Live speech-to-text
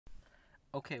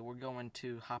Okay, we're going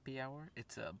to Hoppy Hour.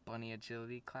 It's a bunny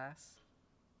agility class.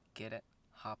 Get it?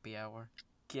 Hoppy Hour.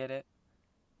 Get it?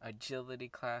 Agility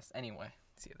class. Anyway,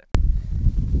 see you there.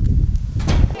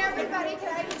 Hey everybody, can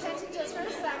I have your attention just for a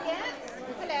second?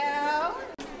 Hello.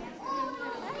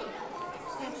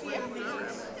 Thank you.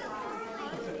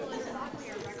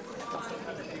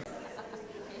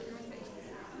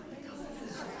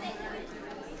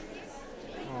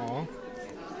 Aww.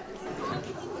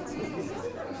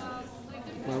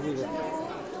 Where we go?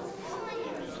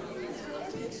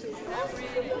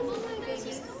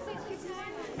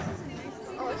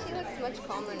 Oh, she looks much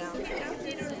calmer now.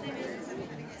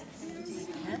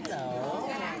 Hello.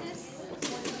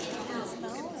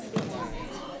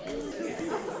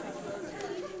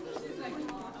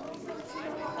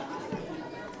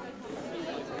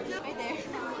 Right there.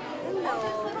 Hello.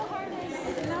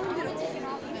 Now I'm gonna take it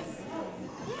off.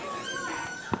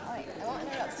 Alright, I won't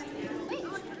interrupt. Wait.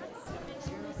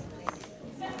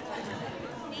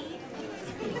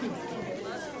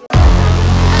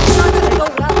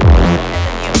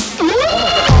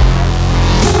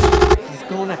 He's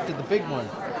going after the big one.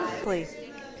 Please.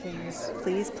 Please.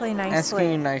 Please play nicely.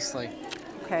 Asking you nicely.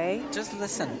 Okay? Just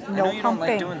listen. No I know you don't like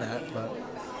humping. doing that, but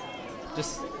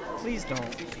just please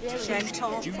don't.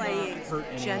 Gentle Do playing. not hurt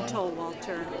anyone. Gentle,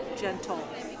 Walter. Gentle.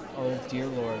 Oh dear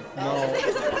Lord. No.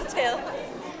 There's a little tail.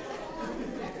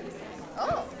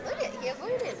 Oh, look at, he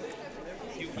avoided.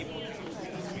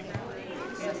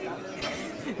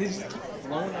 They just keep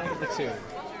flowing out of the tube.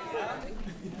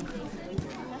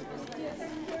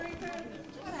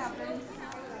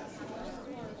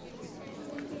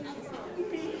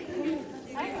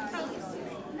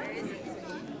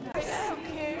 I don't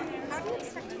care. How do you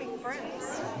expect to make friends?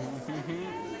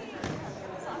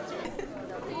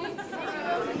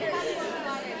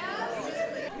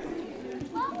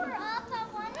 While we're up, I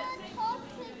want to talk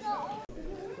to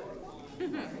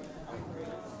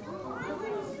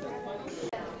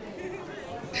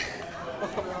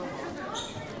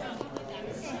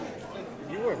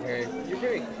You're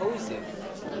very cozy.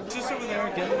 Just over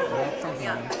there getting it off from home. I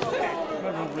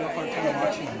have a real hard time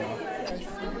watching you.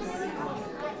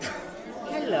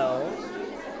 Hello.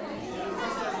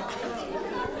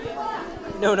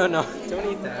 No, don't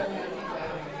eat that.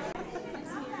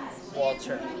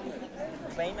 Walter,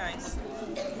 play nice.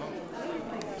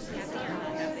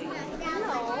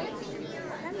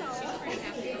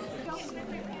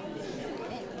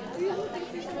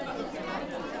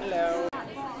 Hello.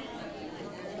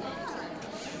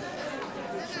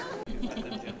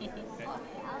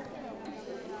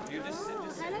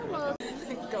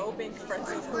 Go make friends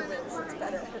with humans. It's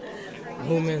better.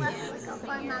 Human.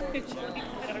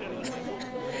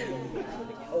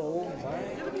 Oh my.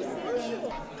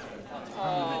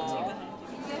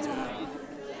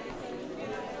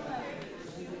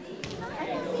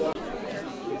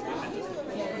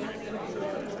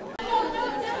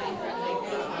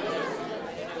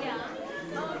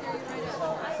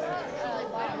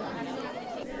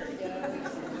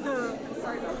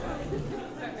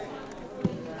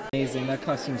 Amazing, that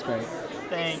costume's great.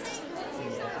 Thanks.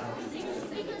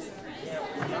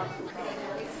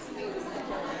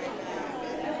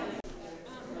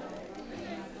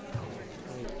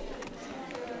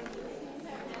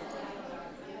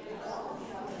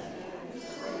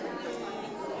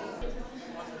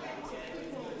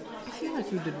 I feel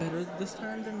like you did better this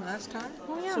time than last time.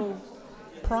 Oh, yeah. So,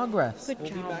 progress. Good We'll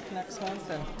job. be back next month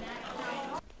and...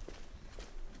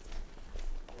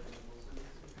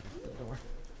 The door.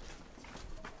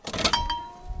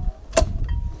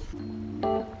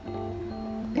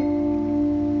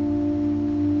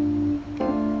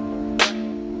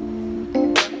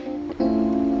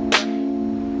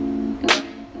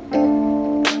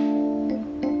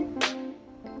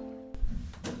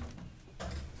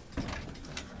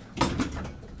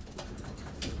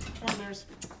 Come on, Bears.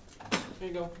 There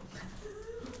you go.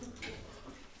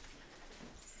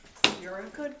 You're a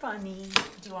good bunny.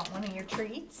 Do you want one of your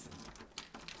treats?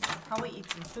 Probably eat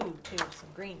some food too, some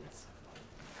greens.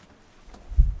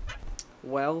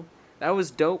 Well, that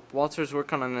was dope. Walter's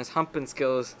working on his humping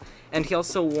skills, and he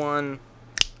also won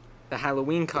the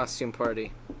Halloween costume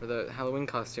party, or the Halloween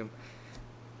costume.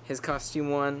 His costume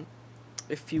won.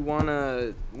 If you want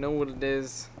to know what it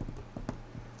is,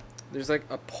 there's like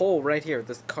a poll right here.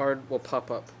 This card will pop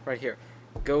up right here.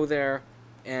 Go there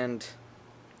and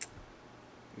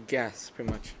guess,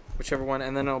 pretty much, whichever one,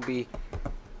 and then it'll be,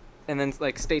 and then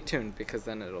like stay tuned because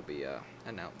then it'll be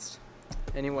announced.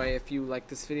 Anyway, if you like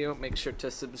this video, make sure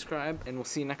to subscribe, and we'll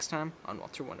see you next time on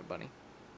Walter Wonder Bunny.